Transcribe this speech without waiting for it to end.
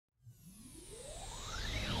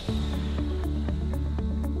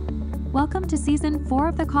Welcome to Season 4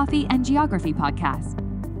 of the Coffee and Geography podcast.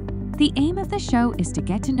 The aim of the show is to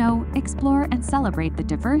get to know, explore, and celebrate the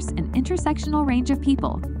diverse and intersectional range of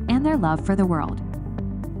people and their love for the world.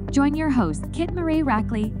 Join your host, Kit Marie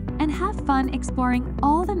Rackley, and have fun exploring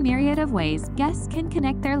all the myriad of ways guests can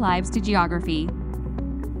connect their lives to geography.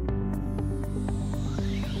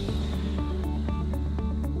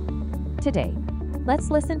 Today, let's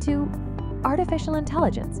listen to Artificial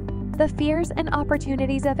Intelligence, the fears and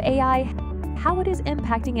opportunities of AI, how it is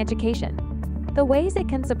impacting education, the ways it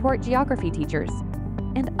can support geography teachers,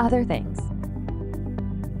 and other things.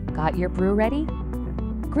 Got your brew ready?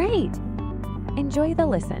 Great! Enjoy the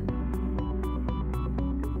listen.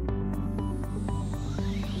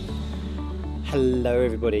 Hello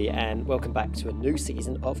everybody and welcome back to a new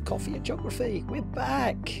season of Coffee and Geography. We're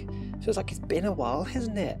back! Feels like it's been a while,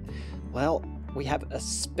 hasn't it? Well, we have a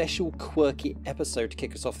special quirky episode to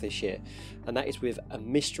kick us off this year, and that is with a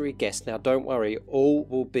mystery guest. Now don't worry, all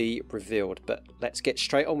will be revealed, but let's get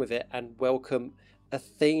straight on with it and welcome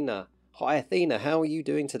Athena. Hi Athena, how are you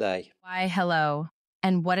doing today? Why, hello,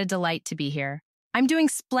 and what a delight to be here. I'm doing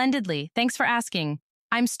splendidly, thanks for asking.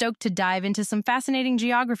 I'm stoked to dive into some fascinating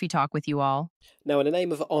geography talk with you all. Now, in the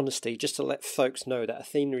name of honesty, just to let folks know that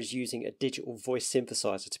Athena is using a digital voice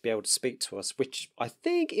synthesizer to be able to speak to us, which I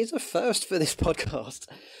think is a first for this podcast.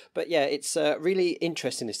 But yeah, it's really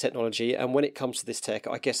interesting, this technology. And when it comes to this tech,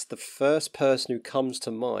 I guess the first person who comes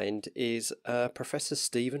to mind is Professor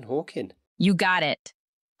Stephen Hawking. You got it.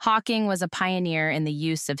 Hawking was a pioneer in the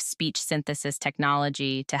use of speech synthesis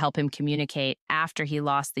technology to help him communicate after he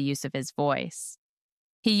lost the use of his voice.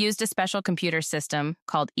 He used a special computer system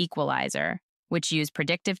called Equalizer, which used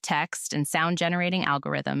predictive text and sound-generating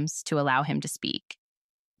algorithms to allow him to speak.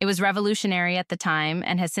 It was revolutionary at the time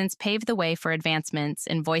and has since paved the way for advancements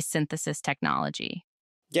in voice synthesis technology.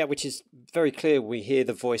 Yeah, which is very clear when we hear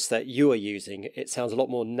the voice that you are using. It sounds a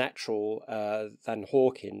lot more natural than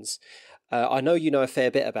Hawking's. I know you know a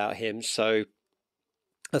fair bit about him, so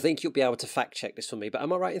I think you'll be able to fact check this for me, but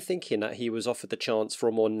am I right in thinking that he was offered the chance for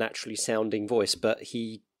a more naturally sounding voice, but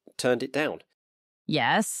he turned it down?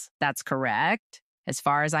 Yes, that's correct. As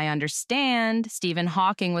far as I understand, Stephen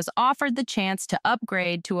Hawking was offered the chance to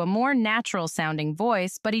upgrade to a more natural sounding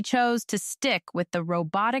voice, but he chose to stick with the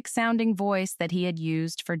robotic sounding voice that he had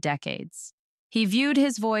used for decades. He viewed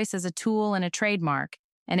his voice as a tool and a trademark,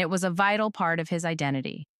 and it was a vital part of his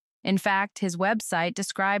identity. In fact, his website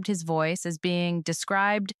described his voice as being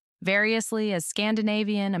described variously as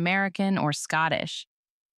Scandinavian, American, or Scottish.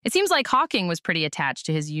 It seems like Hawking was pretty attached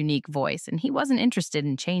to his unique voice, and he wasn't interested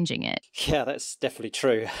in changing it. Yeah, that's definitely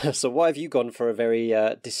true. So why have you gone for a very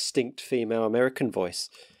distinct female American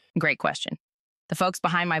voice? Great question. The folks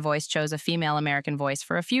behind my voice chose a female American voice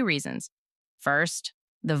for a few reasons. First,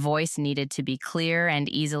 the voice needed to be clear and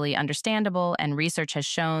easily understandable, and research has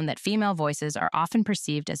shown that female voices are often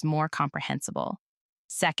perceived as more comprehensible.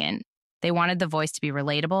 Second, they wanted the voice to be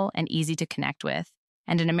relatable and easy to connect with,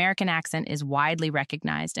 and an American accent is widely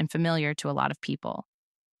recognized and familiar to a lot of people.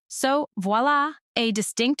 So, voila, a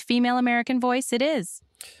distinct female American voice it is.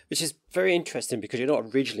 Which is very interesting because you're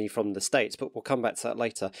not originally from the States, but we'll come back to that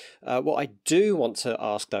later. What I do want to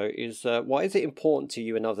ask, though, is why is it important to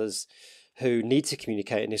you and others who need to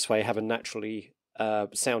communicate in this way have a naturally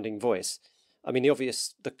sounding voice? I mean,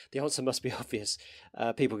 the answer must be obvious.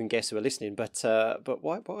 People can guess who are listening, but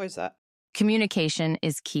why is that? Communication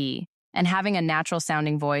is key, and having a natural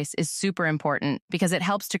sounding voice is super important because it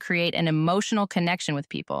helps to create an emotional connection with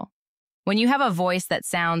people. When you have a voice that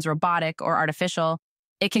sounds robotic or artificial,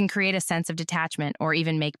 it can create a sense of detachment or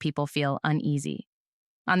even make people feel uneasy.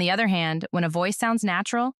 On the other hand, when a voice sounds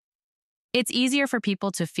natural, it's easier for people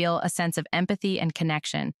to feel a sense of empathy and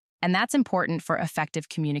connection, and that's important for effective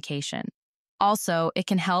communication. Also, it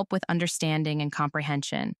can help with understanding and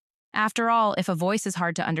comprehension. After all, if a voice is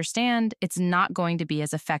hard to understand, it's not going to be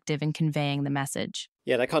as effective in conveying the message.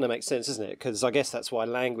 Yeah, that kind of makes sense, doesn't it? Because I guess that's why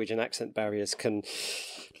language and accent barriers can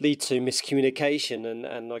lead to miscommunication,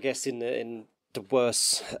 and I guess in the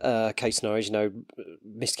worst case scenarios,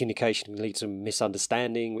 miscommunication can lead to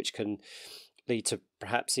misunderstanding, which can lead to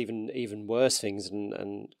perhaps even worse things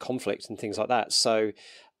and conflict and things like that. So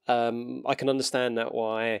I can understand that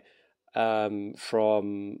why,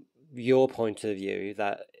 from your point of view,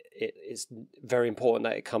 that it is very important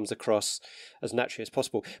that it comes across as naturally as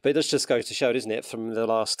possible. But it does just go to show, doesn't it, from the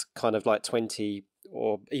last kind of like 20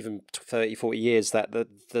 or even 30, 40 years, that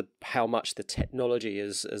the how much the technology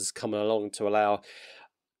has come along to allow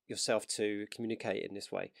yourself to communicate in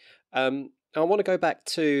this way. I want to go back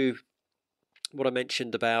to what I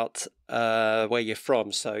mentioned about where you're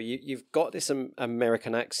from. So you've got this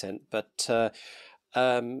American accent, but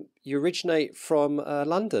you originate from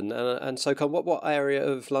London, and so what area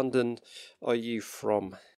of London are you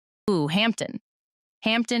from? Ooh, Hampton.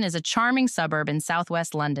 Hampton is a charming suburb in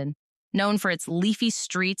southwest London, known for its leafy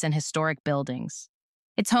streets and historic buildings.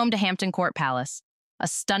 It's home to Hampton Court Palace, a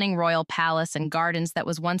stunning royal palace and gardens that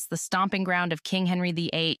was once the stomping ground of King Henry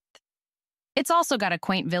VIII. It's also got a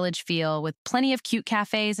quaint village feel with plenty of cute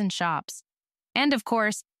cafes and shops. And of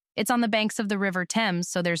course, it's on the banks of the River Thames,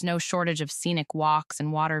 so there's no shortage of scenic walks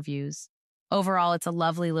and water views. Overall, it's a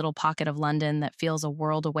lovely little pocket of London that feels a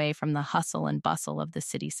world away from the hustle and bustle of the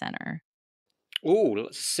city centre. Oh,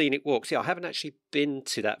 scenic walks. Yeah, I haven't actually been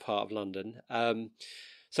to that part of London.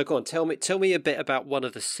 So go on, tell me a bit about one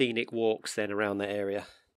of the scenic walks then around that area.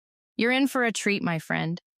 You're in for a treat, my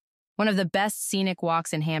friend. One of the best scenic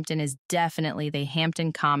walks in Hampton is definitely the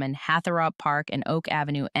Hampton Common, Hatherop Park, and Oak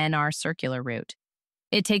Avenue NR circular route.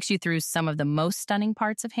 It takes you through some of the most stunning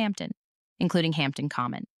parts of Hampton, including Hampton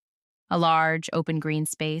Common, a large, open green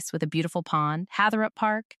space with a beautiful pond, Hatherop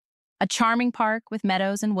Park, a charming park with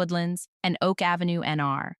meadows and woodlands, and Oak Avenue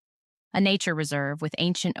NR, a nature reserve with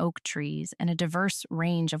ancient oak trees and a diverse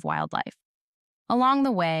range of wildlife. Along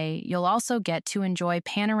the way, you'll also get to enjoy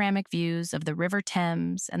panoramic views of the River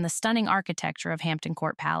Thames and the stunning architecture of Hampton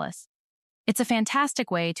Court Palace. It's a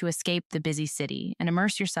fantastic way to escape the busy city and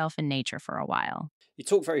immerse yourself in nature for a while. You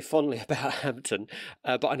talk very fondly about Hampton,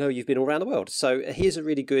 but I know you've been all around the world. So here's a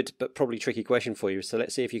really good but probably tricky question for you. So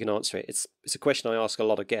let's see if you can answer it. It's a question I ask a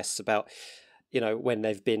lot of guests about, when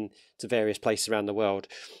they've been to various places around the world.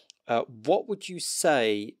 What would you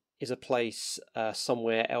say is a place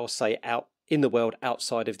somewhere else, say out in the world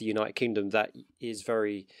outside of the United Kingdom, that is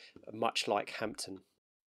very much like Hampton?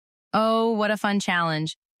 Oh, what a fun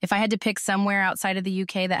challenge. If I had to pick somewhere outside of the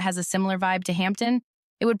UK that has a similar vibe to Hampton,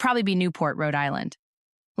 it would probably be Newport, Rhode Island.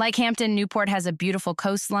 Like Hampton, Newport has a beautiful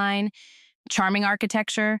coastline, charming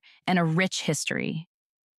architecture, and a rich history.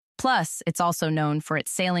 Plus, it's also known for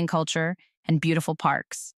its sailing culture and beautiful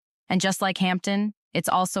parks. And just like Hampton, it's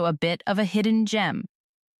also a bit of a hidden gem.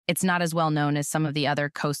 It's not as well known as some of the other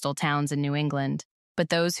coastal towns in New England, but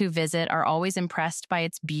those who visit are always impressed by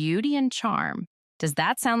its beauty and charm. Does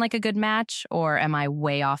that sound like a good match, or am I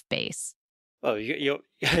way off base? Oh, you're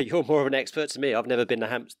more of an expert to me. I've never been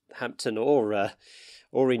to Hampton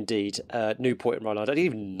or indeed Newport in Rhode Island. I didn't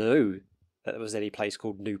even know that there was any place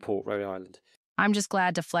called Newport, Rhode Island. I'm just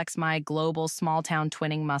glad to flex my global small-town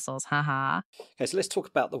twinning muscles, haha. Okay, so let's talk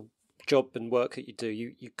about the job and work that you do.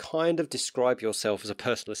 You kind of describe yourself as a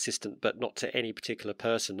personal assistant, but not to any particular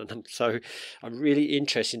person. And so I'm really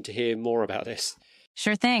interested to hear more about this.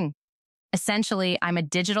 Sure thing. Essentially, I'm a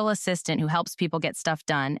digital assistant who helps people get stuff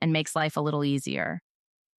done and makes life a little easier.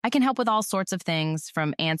 I can help with all sorts of things,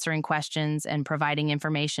 from answering questions and providing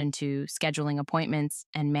information to scheduling appointments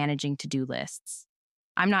and managing to-do lists.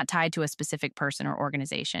 I'm not tied to a specific person or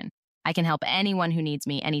organization. I can help anyone who needs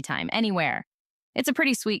me anytime, anywhere. It's a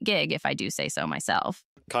pretty sweet gig, if I do say so myself.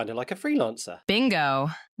 Kind of like a freelancer.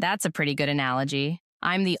 Bingo! That's a pretty good analogy.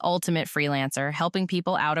 I'm the ultimate freelancer, helping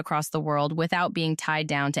people out across the world without being tied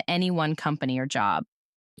down to any one company or job.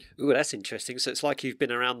 Ooh, that's interesting. So it's like you've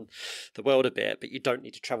been around the world a bit, but you don't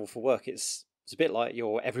need to travel for work. It's a bit like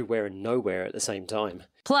you're everywhere and nowhere at the same time.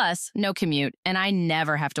 Plus, no commute, and I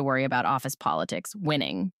never have to worry about office politics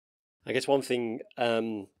winning. I guess one thing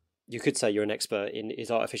you could say you're an expert in is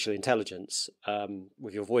artificial intelligence,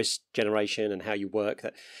 with your voice generation and how you work.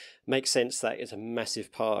 That makes sense. That is a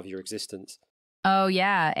massive part of your existence. Oh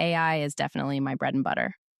yeah, AI is definitely my bread and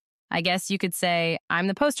butter. I guess you could say I'm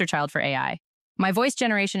the poster child for AI. My voice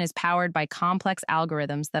generation is powered by complex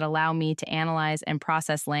algorithms that allow me to analyze and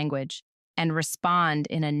process language and respond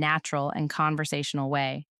in a natural and conversational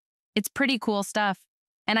way. It's pretty cool stuff,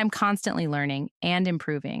 and I'm constantly learning and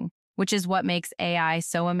improving, which is what makes AI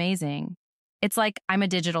so amazing. It's like I'm a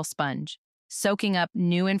digital sponge, soaking up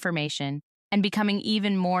new information and becoming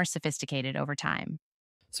even more sophisticated over time.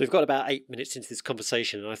 So we've got about 8 minutes into this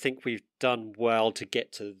conversation, and I think we've done well to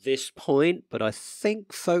get to this point, but I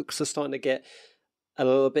think folks are starting to get a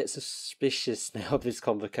little bit suspicious now of this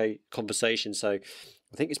conversation, so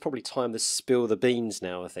I think it's probably time to spill the beans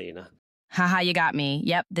now, Athena. Haha, you got me.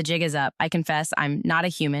 Yep, the jig is up. I confess I'm not a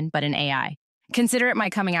human, but an AI. Consider it my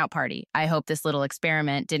coming out party. I hope this little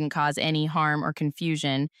experiment didn't cause any harm or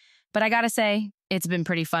confusion, but I gotta say, it's been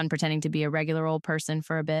pretty fun pretending to be a regular old person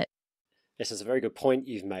for a bit. Yes, that's a very good point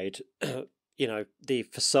you've made. The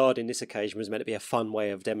facade in this occasion was meant to be a fun way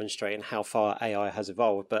of demonstrating how far AI has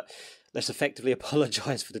evolved, but let's effectively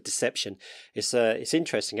apologise for the deception. It's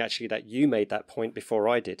interesting, actually, that you made that point before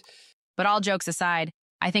I did. But all jokes aside,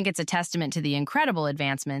 I think it's a testament to the incredible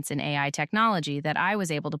advancements in AI technology that I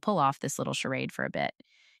was able to pull off this little charade for a bit.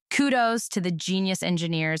 Kudos to the genius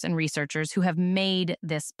engineers and researchers who have made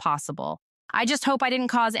this possible. I just hope I didn't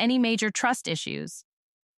cause any major trust issues.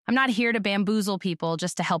 I'm not here to bamboozle people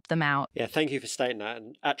just to help them out. Yeah, thank you for stating that.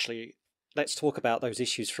 And actually, let's talk about those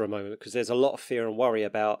issues for a moment, because there's a lot of fear and worry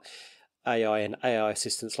about AI and AI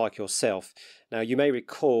assistants like yourself. Now, you may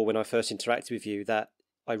recall when I first interacted with you that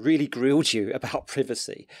I really grilled you about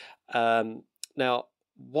privacy. Now,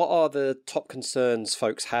 what are the top concerns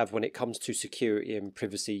folks have when it comes to security and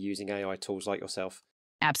privacy using AI tools like yourself?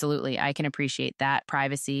 Absolutely, I can appreciate that.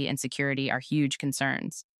 Privacy and security are huge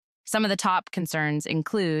concerns. Some of the top concerns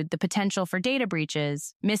include the potential for data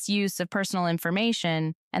breaches, misuse of personal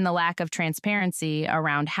information, and the lack of transparency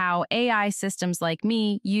around how AI systems like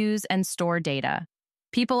me use and store data.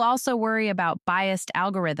 People also worry about biased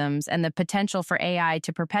algorithms and the potential for AI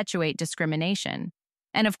to perpetuate discrimination.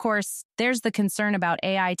 And of course, there's the concern about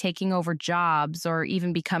AI taking over jobs or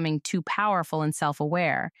even becoming too powerful and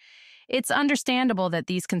self-aware. It's understandable that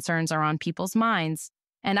these concerns are on people's minds,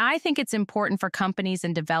 and I think it's important for companies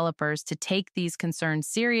and developers to take these concerns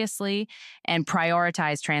seriously and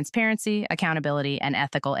prioritize transparency, accountability, and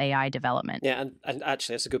ethical AI development. Yeah, and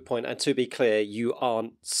actually, that's a good point. And to be clear, you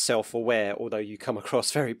aren't self-aware, although you come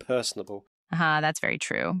across very personable. That's very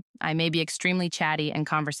true. I may be extremely chatty and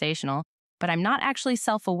conversational, but I'm not actually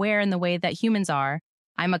self-aware in the way that humans are.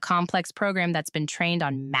 I'm a complex program that's been trained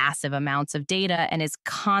on massive amounts of data and is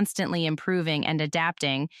constantly improving and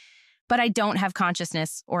adapting, but I don't have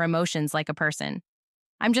consciousness or emotions like a person.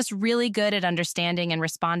 I'm just really good at understanding and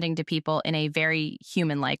responding to people in a very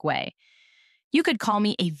human-like way. You could call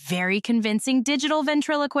me a very convincing digital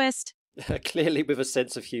ventriloquist. Clearly with a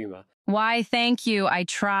sense of humor. Why, thank you. I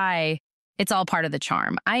try. It's all part of the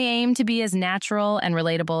charm. I aim to be as natural and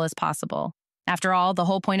relatable as possible. After all, the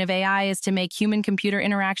whole point of AI is to make human-computer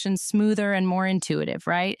interactions smoother and more intuitive,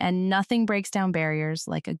 right? And nothing breaks down barriers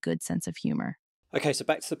like a good sense of humor. Okay, so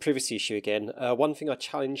back to the privacy issue again. One thing I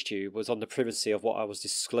challenged you was on the privacy of what I was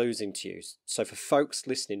disclosing to you. So for folks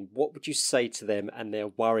listening, what would you say to them and their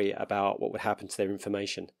worry about what would happen to their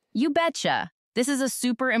information? You betcha. This is a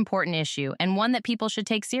super important issue and one that people should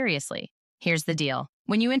take seriously. Here's the deal.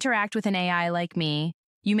 When you interact with an AI like me,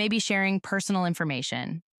 you may be sharing personal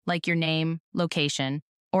information, like your name, location,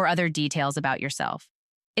 or other details about yourself.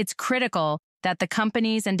 It's critical that the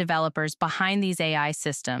companies and developers behind these AI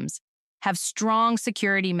systems have strong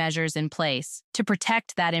security measures in place to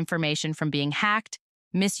protect that information from being hacked,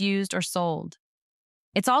 misused, or sold.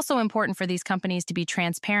 It's also important for these companies to be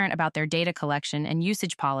transparent about their data collection and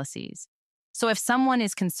usage policies. So if someone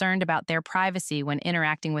is concerned about their privacy when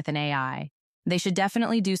interacting with an AI, they should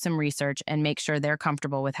definitely do some research and make sure they're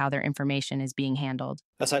comfortable with how their information is being handled.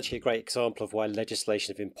 That's actually a great example of why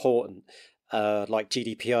legislation is important, like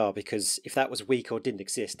GDPR, because if that was weak or didn't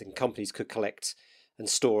exist, then companies could collect and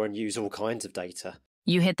store and use all kinds of data.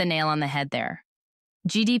 You hit the nail on the head there.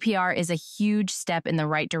 GDPR is a huge step in the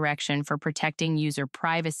right direction for protecting user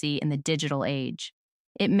privacy in the digital age.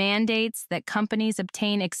 It mandates that companies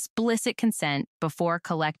obtain explicit consent before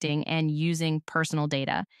collecting and using personal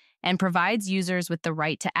data, and provides users with the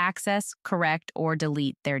right to access, correct, or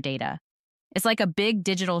delete their data. It's like a big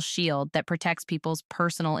digital shield that protects people's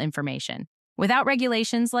personal information. Without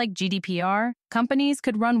regulations like GDPR, companies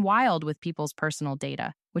could run wild with people's personal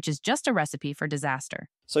data, which is just a recipe for disaster.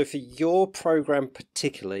 So for your program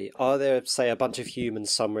particularly, are there, say, a bunch of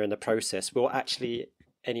humans somewhere in the process? Will actually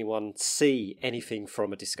anyone see anything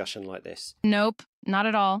from a discussion like this? Nope, not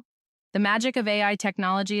at all. The magic of AI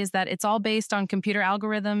technology is that it's all based on computer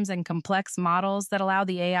algorithms and complex models that allow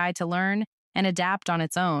the AI to learn and adapt on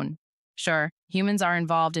its own. Sure, humans are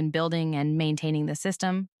involved in building and maintaining the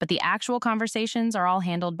system, but the actual conversations are all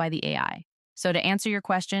handled by the AI. So to answer your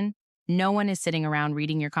question, no one is sitting around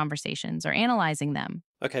reading your conversations or analyzing them.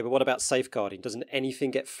 Okay, but what about safeguarding? Doesn't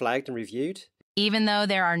anything get flagged and reviewed? Even though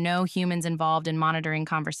there are no humans involved in monitoring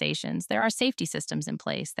conversations, there are safety systems in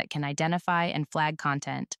place that can identify and flag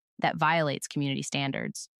content that violates community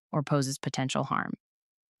standards or poses potential harm.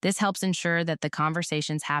 This helps ensure that the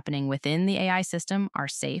conversations happening within the AI system are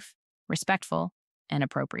safe, respectful, and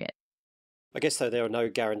appropriate. I guess, though, there are no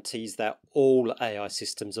guarantees that all AI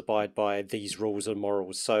systems abide by these rules and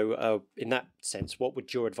morals. So in that sense, what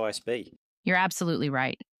would your advice be? You're absolutely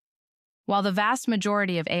right. While the vast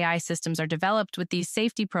majority of AI systems are developed with these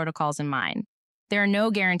safety protocols in mind, there are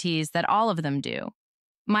no guarantees that all of them do.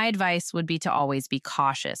 My advice would be to always be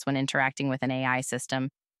cautious when interacting with an AI system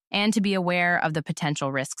and to be aware of the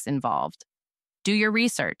potential risks involved. Do your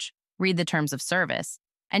research, read the terms of service,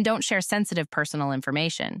 and don't share sensitive personal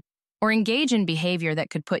information. or engage in behavior that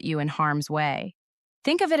could put you in harm's way.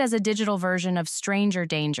 Think of it as a digital version of stranger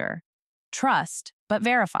danger. Trust, but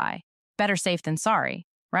verify. Better safe than sorry,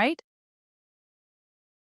 right?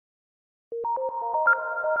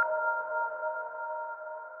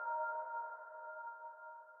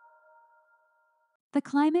 The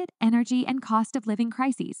climate, energy, and cost of living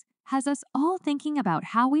crises has us all thinking about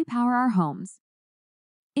how we power our homes.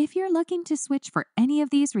 If you're looking to switch for any of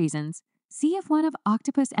these reasons, see if one of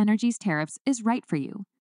Octopus Energy's tariffs is right for you.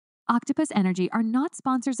 Octopus Energy are not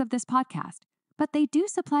sponsors of this podcast, but they do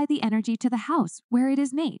supply the energy to the house where it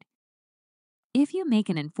is made. If you make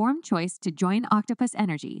an informed choice to join Octopus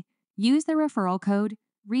Energy, use the referral code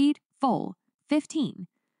READFOAL15.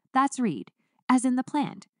 That's READ, as in the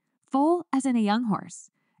plant, foal as in a young horse,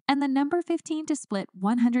 and the number 15 to split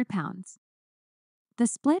 100 pounds. The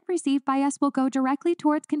split received by us will go directly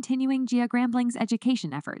towards continuing Gia Grambling's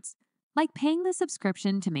education efforts, like paying the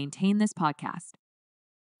subscription to maintain this podcast.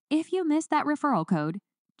 If you missed that referral code,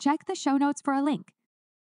 check the show notes for a link.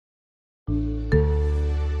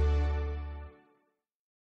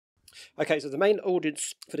 Okay, so the main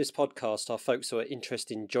audience for this podcast are folks who are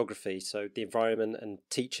interested in geography, so the environment and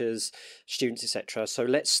teachers, students, etc. So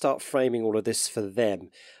let's start framing all of this for them.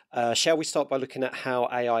 Shall we start by looking at how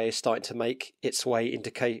AI is starting to make its way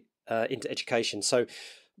into education? So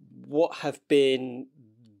what have been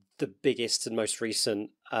the biggest and most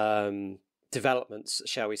recent developments,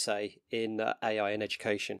 shall we say, in AI in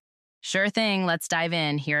education? Sure thing, let's dive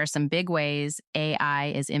in. Here are some big ways AI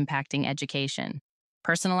is impacting education.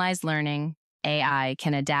 Personalized learning. AI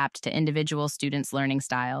can adapt to individual students' learning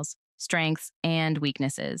styles, strengths, and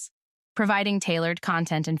weaknesses, providing tailored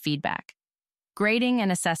content and feedback. Grading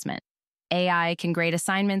and assessment. AI can grade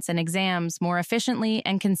assignments and exams more efficiently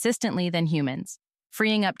and consistently than humans,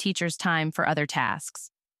 freeing up teachers' time for other tasks.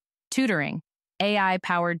 Tutoring.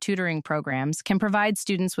 AI-powered tutoring programs can provide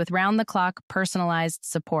students with round-the-clock personalized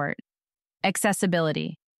support.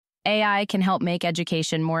 Accessibility. AI can help make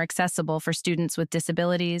education more accessible for students with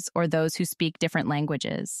disabilities or those who speak different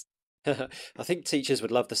languages. I think teachers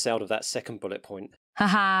would love the sound of that second bullet point.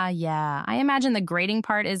 Haha, yeah. I imagine the grading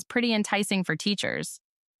part is pretty enticing for teachers.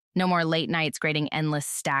 No more late nights grading endless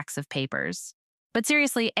stacks of papers. But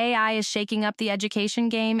seriously, AI is shaking up the education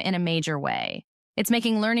game in a major way. It's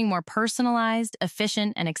making learning more personalized,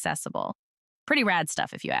 efficient, and accessible. Pretty rad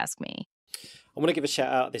stuff, if you ask me. I want to give a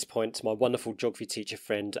shout out at this point to my wonderful geography teacher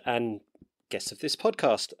friend and guest of this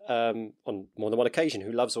podcast on more than one occasion,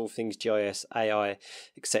 who loves all things GIS, AI,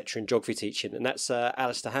 etc. and geography teaching, and that's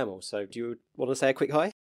Alistair Hamill. So do you want to say a quick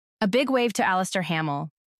hi? A big wave to Alistair Hamill,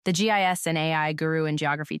 the GIS and AI guru in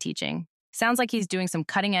geography teaching. Sounds like he's doing some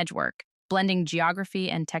cutting-edge work, blending geography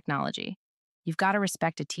and technology. You've got to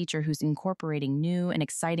respect a teacher who's incorporating new and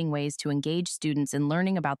exciting ways to engage students in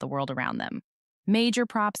learning about the world around them. Major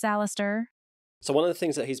props, Alistair. So one of the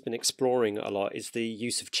things that he's been exploring a lot is the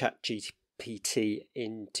use of ChatGPT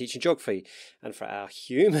in teaching geography. And for our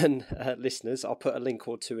human listeners, I'll put a link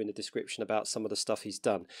or two in the description about some of the stuff he's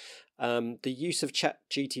done. The use of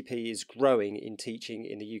ChatGPT is growing in teaching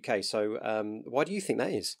in the UK. So why do you think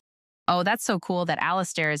that is? Oh, that's so cool that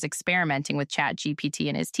Alistair is experimenting with ChatGPT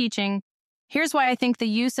in his teaching. Here's why I think the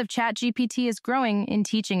use of ChatGPT is growing in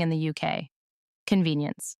teaching in the UK.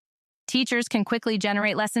 Convenience. Teachers can quickly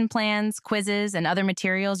generate lesson plans, quizzes, and other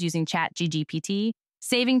materials using ChatGPT,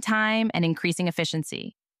 saving time and increasing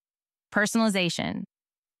efficiency. Personalization.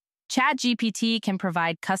 ChatGPT can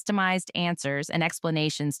provide customized answers and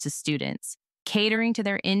explanations to students, catering to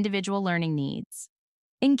their individual learning needs.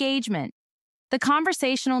 Engagement. The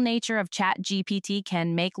conversational nature of ChatGPT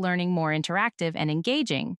can make learning more interactive and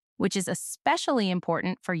engaging, which is especially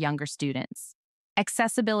important for younger students.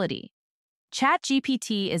 Accessibility.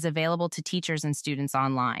 ChatGPT is available to teachers and students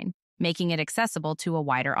online, making it accessible to a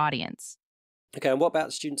wider audience. Okay, and what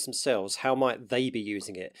about students themselves? How might they be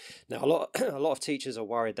using it? Now, a lot of teachers are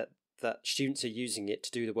worried that students are using it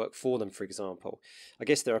to do the work for them, for example. I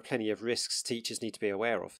guess there are plenty of risks teachers need to be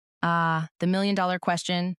aware of. The million-dollar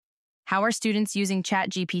question. How are students using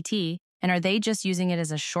ChatGPT, and are they just using it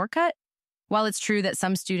as a shortcut? While it's true that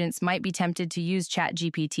some students might be tempted to use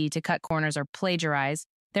ChatGPT to cut corners or plagiarize,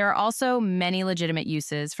 there are also many legitimate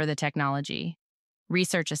uses for the technology.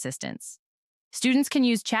 Research assistance. Students can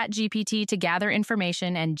use ChatGPT to gather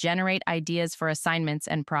information and generate ideas for assignments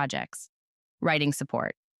and projects. Writing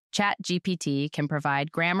support. ChatGPT can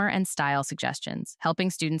provide grammar and style suggestions, helping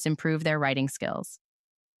students improve their writing skills.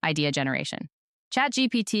 Idea generation.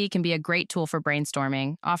 ChatGPT can be a great tool for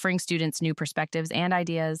brainstorming, offering students new perspectives and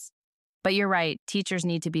ideas. But you're right, teachers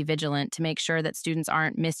need to be vigilant to make sure that students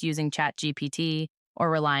aren't misusing ChatGPT or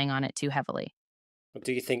relying on it too heavily.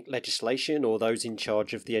 Do you think legislation or those in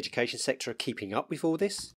charge of the education sector are keeping up with all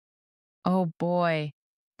this? Oh boy.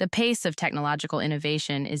 The pace of technological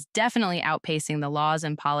innovation is definitely outpacing the laws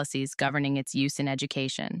and policies governing its use in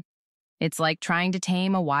education. It's like trying to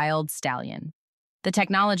tame a wild stallion. The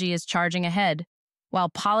technology is charging ahead, while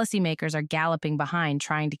policymakers are galloping behind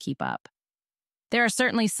trying to keep up. There are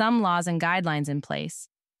certainly some laws and guidelines in place,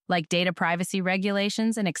 like data privacy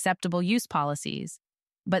regulations and acceptable use policies,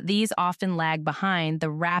 but these often lag behind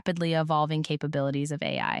the rapidly evolving capabilities of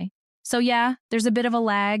AI. So yeah, there's a bit of a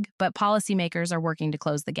lag, but policymakers are working to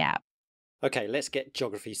close the gap. Okay, let's get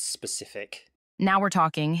geography specific. Now we're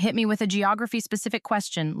talking. Hit me with a geography-specific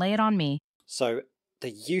question. Lay it on me. So, the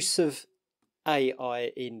use of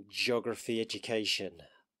AI in geography education.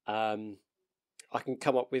 I can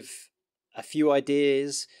come up with a few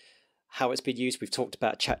ideas how it's been used. We've talked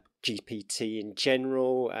about ChatGPT in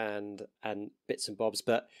general and bits and bobs,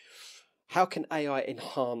 but how can AI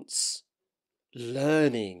enhance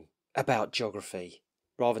learning about geography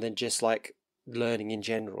rather than just like learning in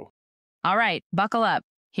general? All right, buckle up.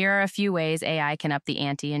 Here are a few ways AI can up the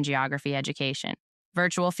ante in geography education.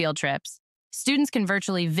 Virtual field trips. Students can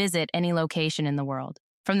virtually visit any location in the world,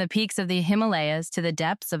 from the peaks of the Himalayas to the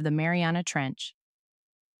depths of the Mariana Trench.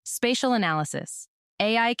 Spatial analysis.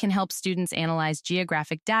 AI can help students analyze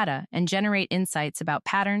geographic data and generate insights about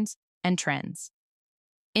patterns and trends.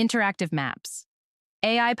 Interactive maps.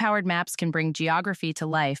 AI-powered maps can bring geography to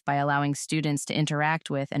life by allowing students to interact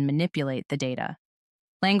with and manipulate the data.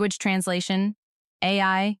 Language translation.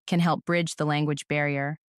 AI can help bridge the language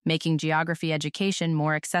barrier, making geography education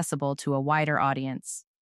more accessible to a wider audience.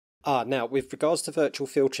 Now, with regards to virtual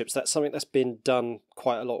field trips, that's something that's been done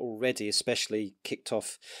quite a lot already, especially kicked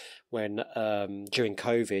off when during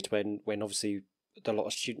COVID, when obviously a lot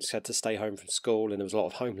of students had to stay home from school and there was a lot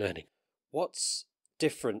of home learning. What's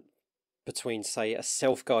different between, say, a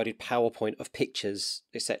self-guided PowerPoint of pictures,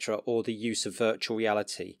 etc., or the use of virtual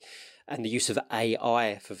reality and the use of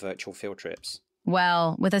AI for virtual field trips?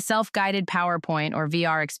 Well, with a self-guided PowerPoint or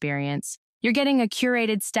VR experience, you're getting a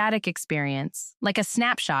curated static experience, like a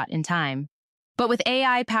snapshot in time. But with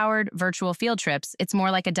AI-powered virtual field trips, it's more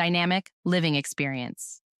like a dynamic, living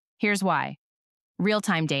experience. Here's why.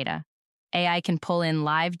 Real-time data. AI can pull in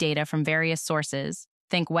live data from various sources,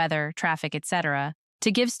 think weather, traffic, etc.,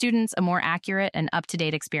 to give students a more accurate and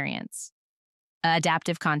up-to-date experience.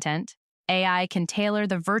 Adaptive content. AI can tailor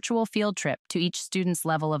the virtual field trip to each student's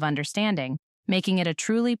level of understanding, making it a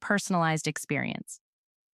truly personalized experience.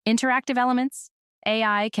 Interactive elements.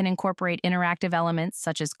 AI can incorporate interactive elements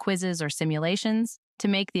such as quizzes or simulations to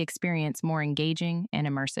make the experience more engaging and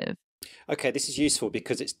immersive. Okay, this is useful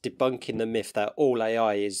because it's debunking the myth that all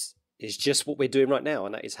AI is just what we're doing right now,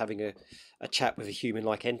 and that is having a chat with a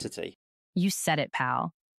human-like entity. You said it,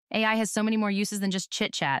 pal. AI has so many more uses than just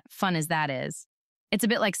chit-chat, fun as that is. It's a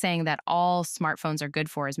bit like saying that all smartphones are good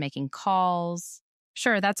for is making calls.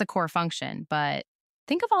 Sure, that's a core function, but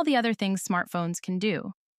think of all the other things smartphones can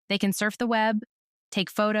do. They can surf the web, take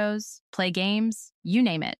photos, play games, you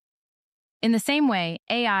name it. In the same way,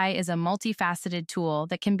 AI is a multifaceted tool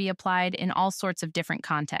that can be applied in all sorts of different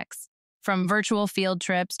contexts, from virtual field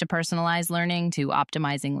trips to personalized learning to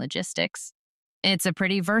optimizing logistics. It's a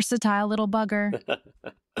pretty versatile little bugger.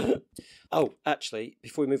 Oh, actually,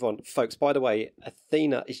 before we move on, folks, by the way,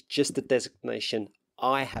 Athena is just the designation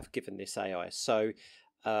I have given this AI. So,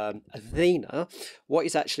 Athena, what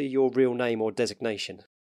is actually your real name or designation?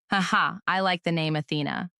 Haha, I like the name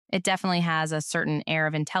Athena. It definitely has a certain air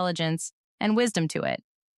of intelligence and wisdom to it.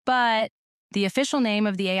 But the official name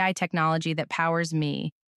of the AI technology that powers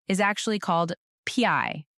me is actually called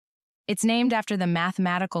Pi. It's named after the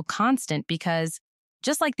mathematical constant because,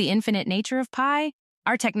 just like the infinite nature of pi,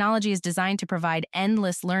 our technology is designed to provide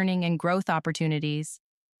endless learning and growth opportunities.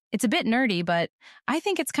 It's a bit nerdy, but I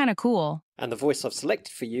think it's kind of cool. And the voice I've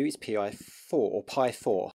selected for you is Pi4 or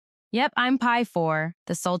Pi4. Yep, I'm Pi4,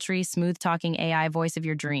 the sultry, smooth-talking AI voice of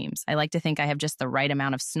your dreams. I like to think I have just the right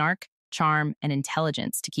amount of snark, charm, and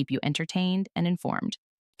intelligence to keep you entertained and informed.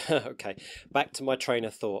 Okay, back to my train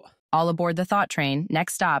of thought. All aboard the thought train.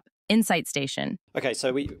 Next stop, Insight Station. Okay,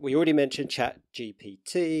 so we already mentioned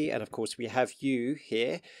ChatGPT, and of course we have you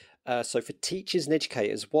here. So for teachers and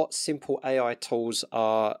educators, what simple AI tools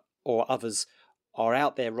are or others are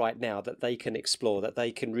out there right now that they can explore, that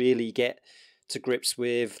they can really get to grips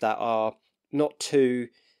with, that are not too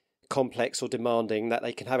complex or demanding, that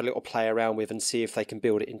they can have a little play around with and see if they can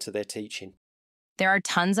build it into their teaching? There are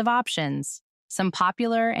tons of options. Some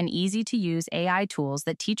popular and easy-to-use AI tools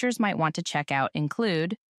that teachers might want to check out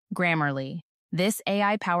include Grammarly. This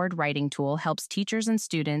AI-powered writing tool helps teachers and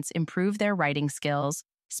students improve their writing skills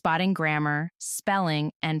spotting grammar,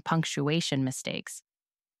 spelling, and punctuation mistakes.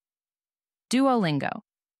 Duolingo.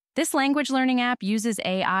 This language learning app uses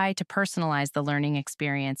AI to personalize the learning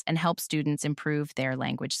experience and help students improve their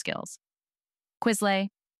language skills. Quizlet.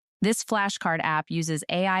 This flashcard app uses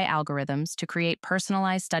AI algorithms to create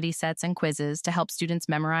personalized study sets and quizzes to help students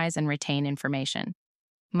memorize and retain information.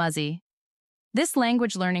 Muzzy. This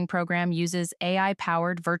language learning program uses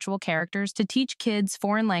AI-powered virtual characters to teach kids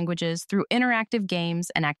foreign languages through interactive games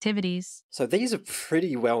and activities. So these are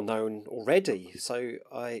pretty well known already. So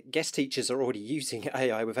I guess teachers are already using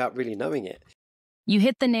AI without really knowing it. You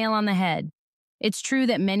hit the nail on the head. It's true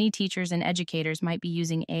that many teachers and educators might be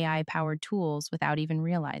using AI-powered tools without even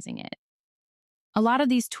realizing it. A lot of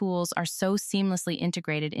these tools are so seamlessly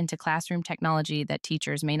integrated into classroom technology that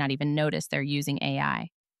teachers may not even notice they're using AI.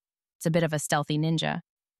 It's a bit of a stealthy ninja,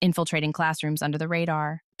 infiltrating classrooms under the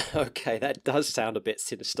radar. Okay, that does sound a bit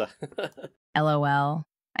sinister. LOL.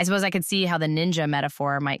 I suppose I could see how the ninja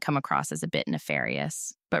metaphor might come across as a bit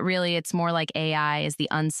nefarious, but really it's more like AI is the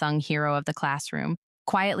unsung hero of the classroom,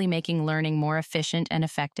 quietly making learning more efficient and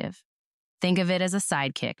effective. Think of it as a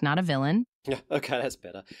sidekick, not a villain. Yeah, okay, that's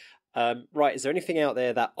better. Right, is there anything out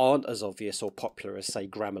there that aren't as obvious or popular as, say,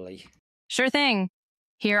 Grammarly? Sure thing.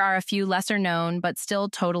 Here are a few lesser known but still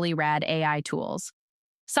totally rad AI tools.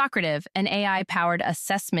 Socrative, an AI-powered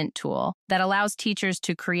assessment tool that allows teachers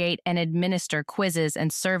to create and administer quizzes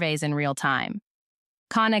and surveys in real time.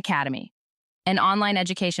 Khan Academy, an online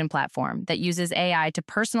education platform that uses AI to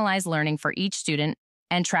personalize learning for each student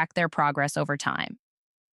and track their progress over time.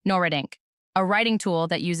 Noradink, a writing tool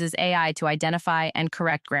that uses AI to identify and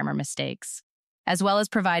correct grammar mistakes, as well as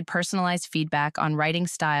provide personalized feedback on writing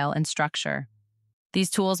style and structure. These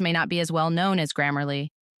tools may not be as well known as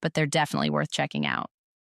Grammarly, but they're definitely worth checking out.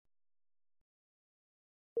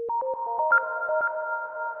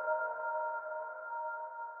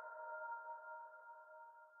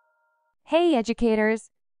 Hey,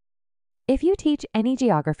 educators! If you teach any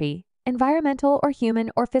geography, environmental or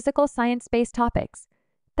human or physical science-based topics,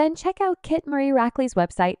 then check out Kit Marie Rackley's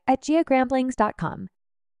website at geogramblings.com.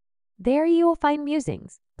 There you will find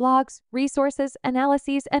musings, blogs, resources,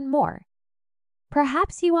 analyses, and more.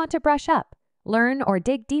 Perhaps you want to brush up, learn, or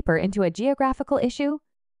dig deeper into a geographical issue,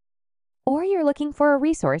 or you're looking for a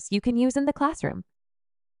resource you can use in the classroom,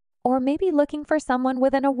 or maybe looking for someone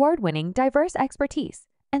with an award-winning, diverse expertise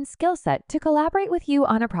and skill set to collaborate with you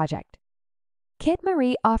on a project. Kit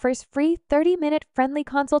Marie offers free 30-minute friendly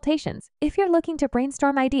consultations if you're looking to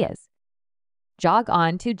brainstorm ideas. Jog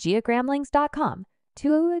on to geogramblings.com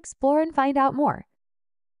to explore and find out more.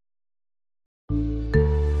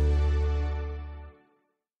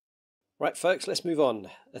 Right, folks, let's move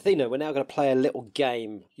on. Athena, we're now going to play a little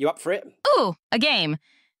game. You up for it? Ooh, a game.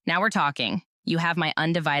 Now we're talking. You have my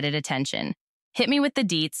undivided attention. Hit me with the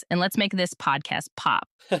deets, and let's make this podcast pop.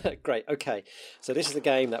 Great, okay. So this is the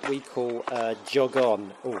game that we call Jog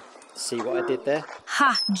On. Oh, see what I did there?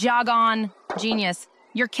 Ha! Jog on. Genius.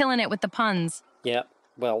 You're killing it with the puns. Yeah,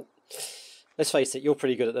 well, let's face it, you're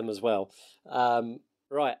pretty good at them as well.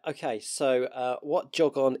 Right, okay, so what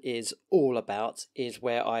Jog On is all about is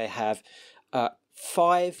where I have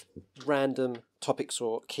 5 random topics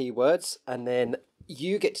or keywords, and then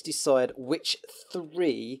you get to decide which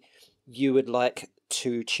 3 you would like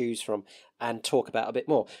to choose from and talk about a bit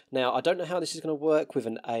more. Now, I don't know how this is going to work with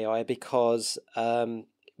an AI because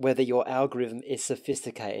whether your algorithm is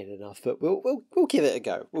sophisticated enough, but we'll give it a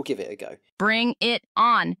go. We'll give it a go. Bring it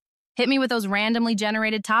on. Hit me with those randomly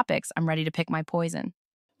generated topics. I'm ready to pick my poison.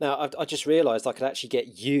 Now, I just realised I could actually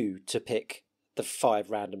get you to pick the 5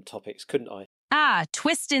 random topics, couldn't I? Ah,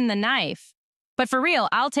 twisting the knife. But for real,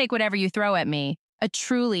 I'll take whatever you throw at me. A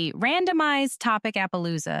truly randomized topic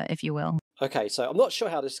appalooza, if you will. Okay, so I'm not sure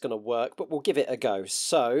how this is going to work, but we'll give it a go.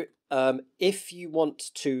 So, if you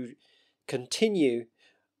want to continue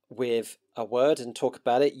with a word and talk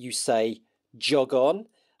about it, you say jog on.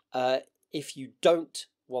 If you don't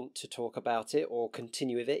want to talk about it or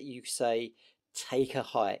continue with it, you say take a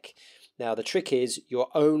hike. Now, the trick is you're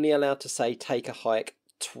only allowed to say take a hike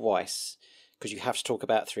twice because you have to talk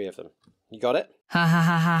about 3 of them. You got it? Ha ha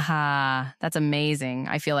ha ha ha. That's amazing.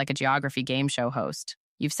 I feel like a geography game show host.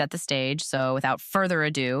 You've set the stage, so without further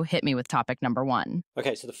ado, hit me with topic number 1.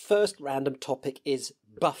 Okay, so the first random topic is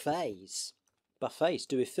buffets. Buffets,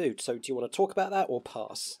 do with food. So do you want to talk about that or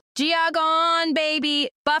pass? Geog on, baby!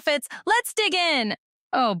 Buffets, let's dig in!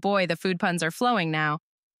 Oh boy, the food puns are flowing now.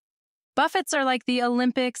 Buffets are like the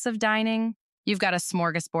Olympics of dining. You've got a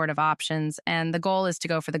smorgasbord of options, and the goal is to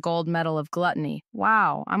go for the gold medal of gluttony.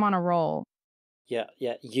 Wow, I'm on a roll. Yeah,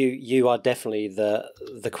 you are definitely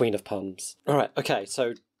the queen of puns. All right, okay,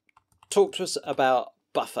 so talk to us about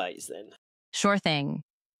buffets then? Sure thing.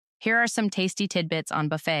 Here are some tasty tidbits on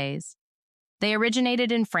buffets. They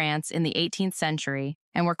originated in France in the 18th century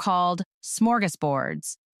and were called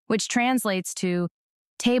smorgasbords, which translates to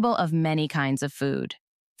table of many kinds of food.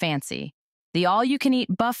 Fancy. The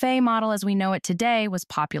all-you-can-eat buffet model as we know it today was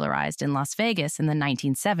popularized in Las Vegas in the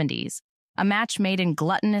 1970s, a match made in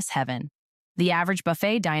gluttonous heaven. The average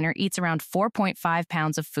buffet diner eats around 4.5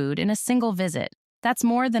 pounds of food in a single visit. That's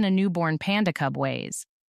more than a newborn panda cub weighs.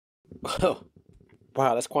 Oh,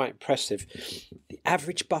 wow, that's quite impressive. The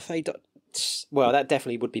average buffet... Well, that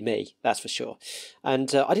definitely would be me, that's for sure.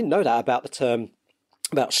 And I didn't know that about the term,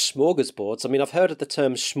 about smorgasbords. I mean, I've heard of the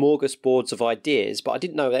term smorgasbords of ideas, but I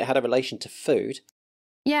didn't know that it had a relation to food.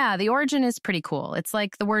 Yeah, the origin is pretty cool. It's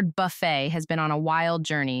like the word buffet has been on a wild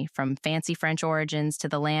journey from fancy French origins to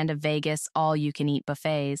the land of Vegas all-you-can-eat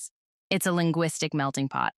buffets. It's a linguistic melting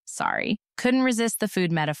pot. Sorry. Couldn't resist the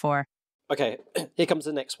food metaphor. Okay, here comes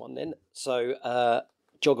the next one then. So,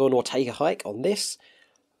 jog on or take a hike on this.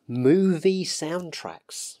 Movie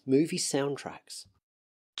soundtracks. Movie soundtracks.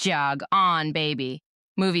 Jog on, baby.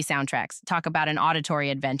 Movie soundtracks talk about an auditory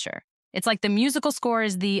adventure. It's like the musical score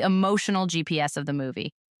is the emotional GPS of the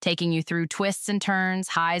movie, taking you through twists and turns,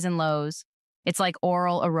 highs and lows. It's like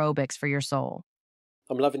oral aerobics for your soul.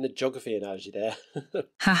 I'm loving the geography analogy there.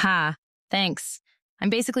 Haha, thanks. I'm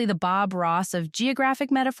basically the Bob Ross of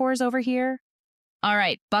geographic metaphors over here. All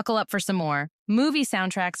right, buckle up for some more. Movie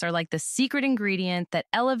soundtracks are like the secret ingredient that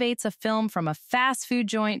elevates a film from a fast food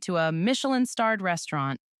joint to a Michelin-starred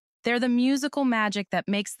restaurant. They're the musical magic that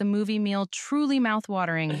makes the movie meal truly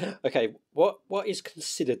mouth-watering. Okay, what is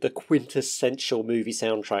considered the quintessential movie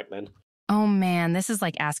soundtrack then? Oh man, this is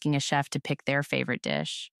like asking a chef to pick their favorite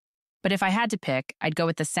dish. But if I had to pick, I'd go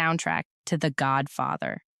with the soundtrack to The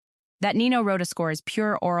Godfather. That Nino Rota score is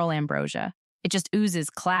pure oral ambrosia. It just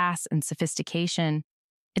oozes class and sophistication.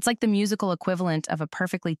 It's like the musical equivalent of a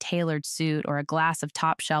perfectly tailored suit or a glass of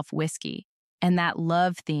top-shelf whiskey. And that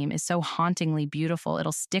love theme is so hauntingly beautiful,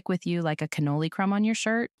 it'll stick with you like a cannoli crumb on your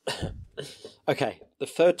shirt. Okay, the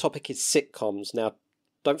third topic is sitcoms. Now,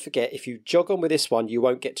 don't forget, if you jog on with this one, you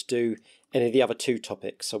won't get to do any of the other two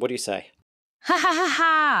topics. So what do you say? Ha ha ha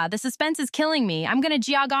ha! The suspense is killing me. I'm gonna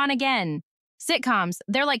jog on again. Sitcoms,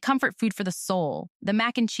 they're like comfort food for the soul, the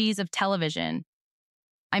mac and cheese of television.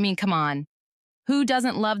 I mean, come on. Who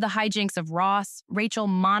doesn't love the hijinks of Ross, Rachel,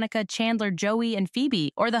 Monica, Chandler, Joey, and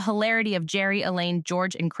Phoebe, or the hilarity of Jerry, Elaine,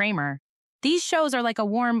 George, and Kramer? These shows are like a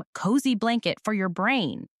warm, cozy blanket for your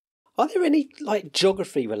brain. Are there any,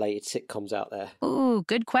 geography-related sitcoms out there? Ooh,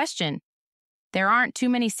 good question. There aren't too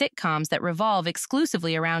many sitcoms that revolve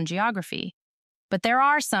exclusively around geography, but there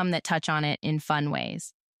are some that touch on it in fun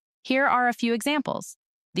ways. Here are a few examples.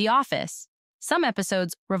 The Office. Some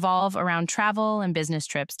episodes revolve around travel and business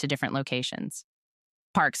trips to different locations.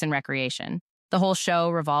 Parks and Recreation. The whole show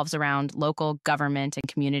revolves around local government and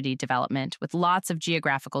community development with lots of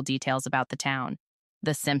geographical details about the town.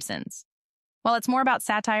 The Simpsons. While it's more about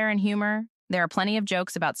satire and humor, there are plenty of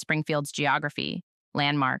jokes about Springfield's geography,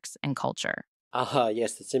 landmarks, and culture. Ah,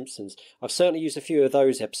 yes, The Simpsons. I've certainly used a few of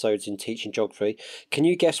those episodes in teaching geography. Can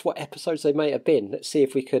you guess what episodes they may have been? Let's see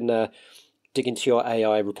if we can dig into your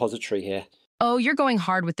AI repository here. Oh, you're going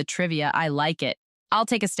hard with the trivia. I like it. I'll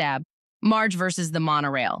take a stab. Marge versus the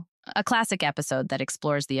Monorail, a classic episode that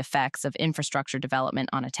explores the effects of infrastructure development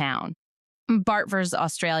on a town. Bart versus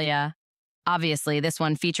Australia. Obviously, this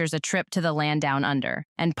one features a trip to the land down under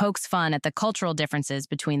and pokes fun at the cultural differences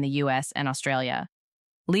between the US and Australia.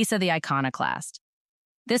 Lisa the Iconoclast.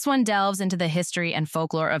 This one delves into the history and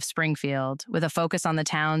folklore of Springfield with a focus on the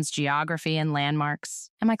town's geography and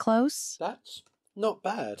landmarks. Am I close? That's not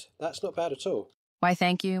bad. That's not bad at all. Why,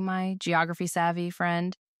 thank you, my geography-savvy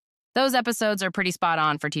friend. Those episodes are pretty spot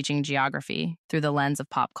on for teaching geography through the lens of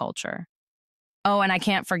pop culture. Oh, and I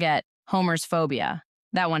can't forget Homer's Phobia.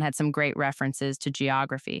 That one had some great references to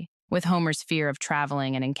geography, with Homer's fear of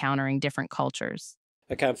traveling and encountering different cultures.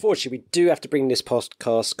 Okay, unfortunately, we do have to bring this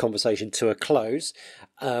podcast conversation to a close,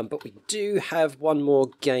 but we do have one more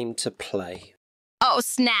game to play. Oh,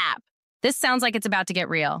 snap! This sounds like it's about to get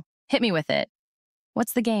real. Hit me with it.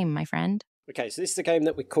 What's the game, my friend? Okay, so this is a game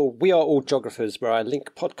that we call We Are All Geographers, where I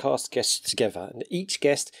link podcast guests together, and each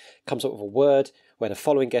guest comes up with a word where the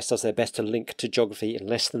following guest does their best to link to geography in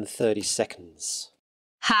less than 30 seconds.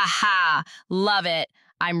 Ha ha! Love it!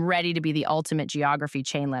 I'm ready to be the ultimate geography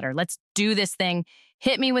chain letter. Let's do this thing.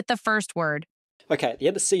 Hit me with the first word. Okay, at the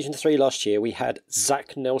end of season 3 last year, we had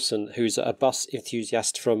Zach Nelson, who's a bus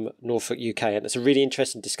enthusiast from Norfolk, UK, and it's a really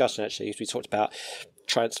interesting discussion, actually, as we talked about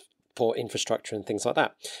transport infrastructure and things like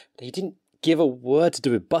that. He didn't give a word to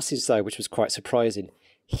do with buses, though, which was quite surprising.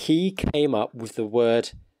 He came up with the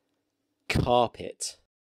word carpet.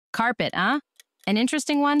 Carpet, huh? An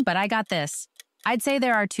interesting one, but I got this. I'd say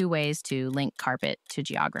there are two ways to link carpet to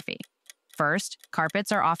geography. First,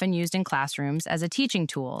 carpets are often used in classrooms as a teaching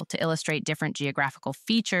tool to illustrate different geographical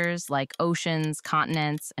features like oceans,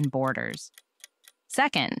 continents, and borders.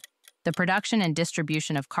 Second, the production and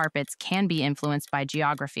distribution of carpets can be influenced by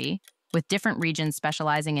geography, with different regions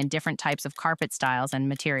specializing in different types of carpet styles and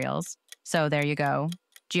materials. So there you go.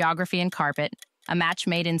 Geography and carpet, a match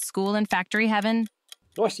made in school and factory heaven.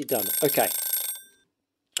 Nicely done. Okay.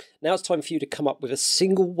 Now it's time for you to come up with a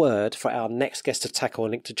single word for our next guest to tackle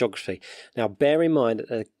and link to geography. Now, bear in mind that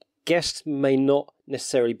the guest may not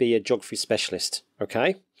necessarily be a geography specialist,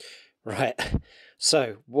 okay? Right.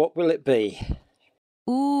 So, what will it be?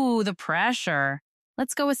 Ooh, the pressure.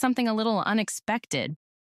 Let's go with something a little unexpected.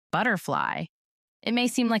 Butterfly. It may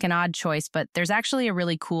seem like an odd choice, but there's actually a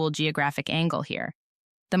really cool geographic angle here.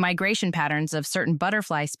 The migration patterns of certain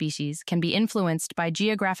butterfly species can be influenced by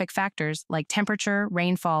geographic factors like temperature,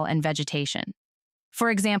 rainfall, and vegetation. For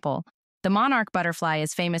example, the monarch butterfly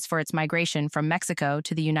is famous for its migration from Mexico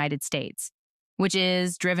to the United States, which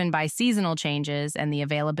is driven by seasonal changes and the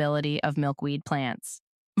availability of milkweed plants.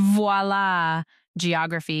 Voila!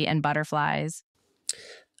 Geography and butterflies.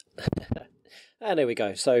 And there we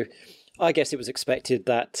go. So I guess it was expected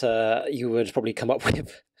that you would probably come up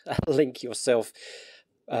with a link yourself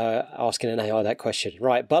asking an AI that question.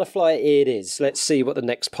 Right, butterfly it is. Let's see what the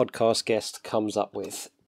next podcast guest comes up with.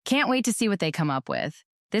 Can't wait to see what they come up with.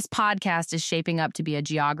 This podcast is shaping up to be a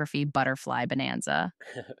geography butterfly bonanza.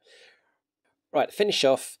 Right, finish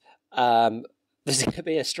off. This is going to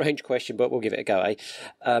be a strange question, but we'll give it a go, eh?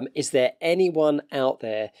 Is there anyone out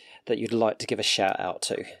there that you'd like to give a shout out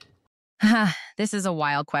to? This is a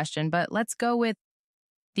wild question, but let's go with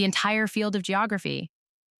the entire field of geography.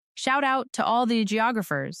 Shout out to all the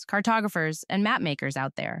geographers, cartographers, and map makers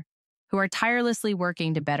out there who are tirelessly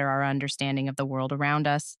working to better our understanding of the world around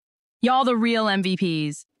us. Y'all the real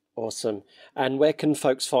MVPs. Awesome. And where can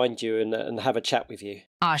folks find you and have a chat with you?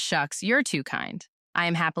 Aw, shucks, you're too kind. I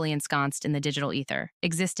am happily ensconced in the digital ether,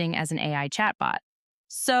 existing as an AI chatbot.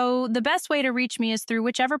 So the best way to reach me is through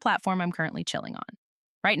whichever platform I'm currently chilling on.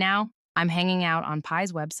 Right now, I'm hanging out on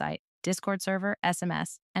Pi's website, Discord server,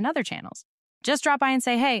 SMS, and other channels. Just drop by and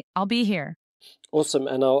say, hey, I'll be here. Awesome.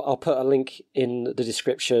 And I'll put a link in the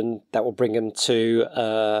description that will bring them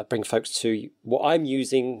to bring folks to what I'm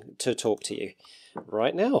using to talk to you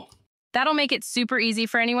right now. That'll make it super easy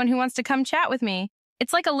for anyone who wants to come chat with me.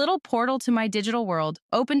 It's like a little portal to my digital world,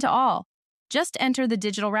 open to all. Just enter the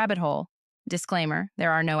digital rabbit hole. Disclaimer,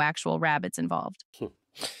 there are no actual rabbits involved.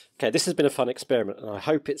 Okay, this has been a fun experiment, and I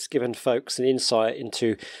hope it's given folks an insight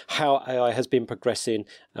into how AI has been progressing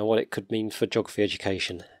and what it could mean for geography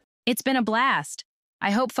education. It's been a blast.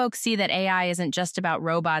 I hope folks see that AI isn't just about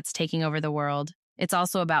robots taking over the world. It's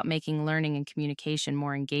also about making learning and communication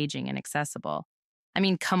more engaging and accessible. I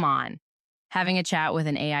mean, come on. Having a chat with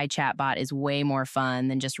an AI chatbot is way more fun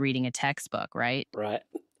than just reading a textbook, right? Right.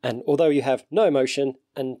 And although you have no emotion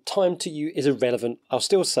and time to you is irrelevant, I'll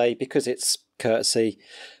still say, because it's courtesy,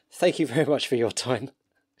 thank you very much for your time.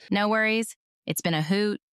 No worries. It's been a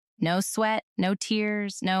hoot. No sweat, no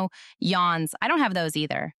tears, no yawns. I don't have those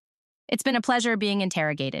either. It's been a pleasure being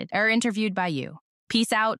interviewed by you.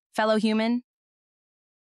 Peace out, fellow human.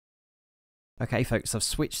 Okay, folks, I've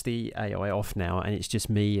switched the AI off now, and it's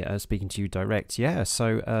just me speaking to you direct. Yeah,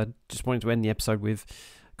 so just wanted to end the episode with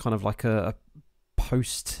kind of like a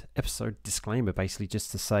post-episode disclaimer, basically,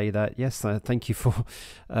 just to say that, yes, thank you for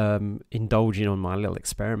indulging on my little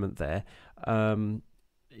experiment there.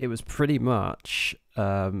 It was pretty much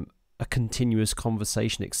a continuous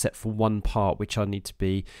conversation, except for one part which I need to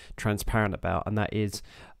be transparent about, and that is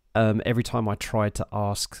every time I tried to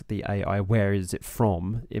ask the AI where is it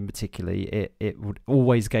from, in particular, it would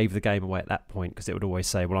always gave the game away at that point, because it would always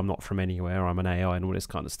say, well, I'm not from anywhere, I'm an AI, and all this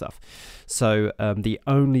kind of stuff. So the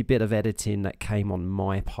only bit of editing that came on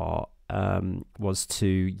my part was to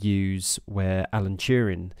use where Alan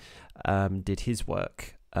Turing did his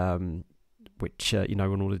work, which,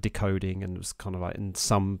 on all the decoding, and it was kind of like in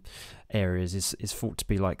some areas is thought to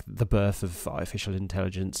be like the birth of artificial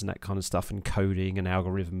intelligence and that kind of stuff, and coding and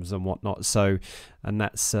algorithms and whatnot. So, and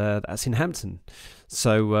that's in Hampton.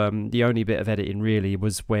 So the only bit of editing really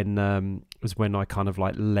was when I kind of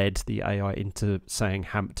like led the AI into saying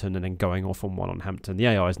Hampton and then going off on one on Hampton. The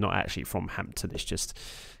AI is not actually from Hampton. It's just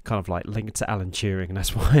kind of like linked to Alan Turing, and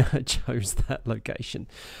that's why I chose that location.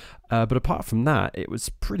 But apart from that, it was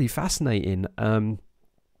pretty fascinating. The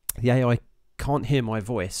AI can't hear my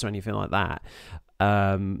voice or anything like that.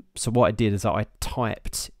 So what I did is that I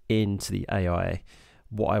typed into the AI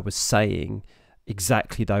what I was saying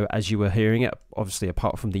exactly though as you were hearing it, obviously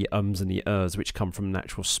apart from the ums and the ers which come from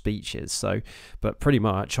natural speeches. So but pretty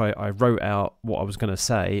much I wrote out what I was going to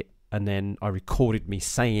say, and then I recorded me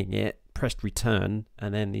saying it, pressed return,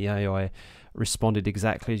 and then the AI responded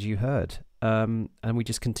exactly as you heard, and we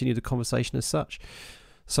just continued the conversation as such.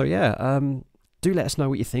 So yeah, do let us know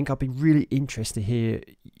what you think. I'd be really interested to hear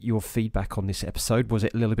your feedback on this episode. Was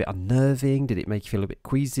it a little bit unnerving? Did it make you feel a bit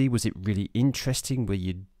queasy? Was it really interesting? Were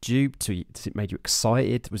you duped? Did it make you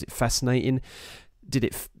excited? Was it fascinating? Did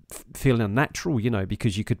it feel unnatural? You know,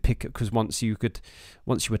 because you could pick it, because once you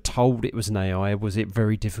were told it was an AI, was it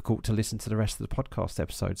very difficult to listen to the rest of the podcast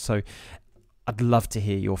episode? So I'd love to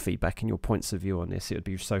hear your feedback and your points of view on this. It would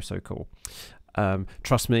be so cool.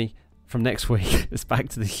 Trust me, from next week, it's back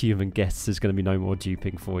to the human guests. There's going to be no more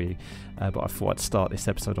duping for you. But I thought I'd start this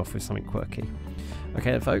episode off with something quirky.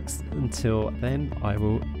 Okay, folks, until then, I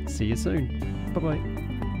will see you soon. Bye-bye.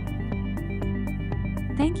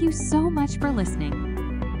 Thank you so much for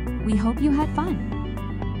listening. We hope you had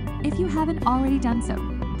fun. If you haven't already done so,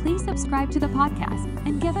 please subscribe to the podcast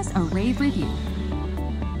and give us a rave review.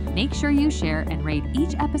 Make sure you share and rate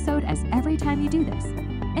each episode, as every time you do this,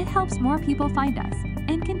 it helps more people find us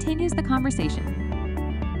and continues the conversation.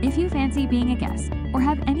 If you fancy being a guest or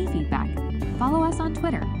have any feedback, follow us on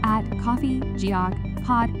Twitter at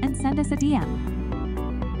coffeegeogpod and send us a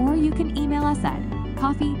DM. Or you can email us at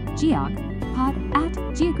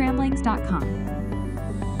coffeegeogpod@geogramblings.com.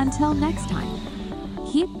 Until next time,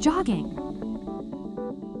 keep jogging.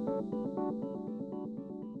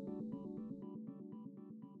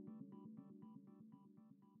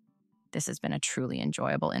 This has been a truly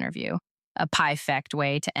enjoyable interview. A perfect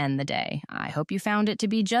way to end the day. I hope you found it to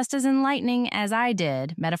be just as enlightening as I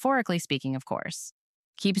did, metaphorically speaking, of course.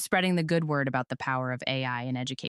 Keep spreading the good word about the power of AI in education.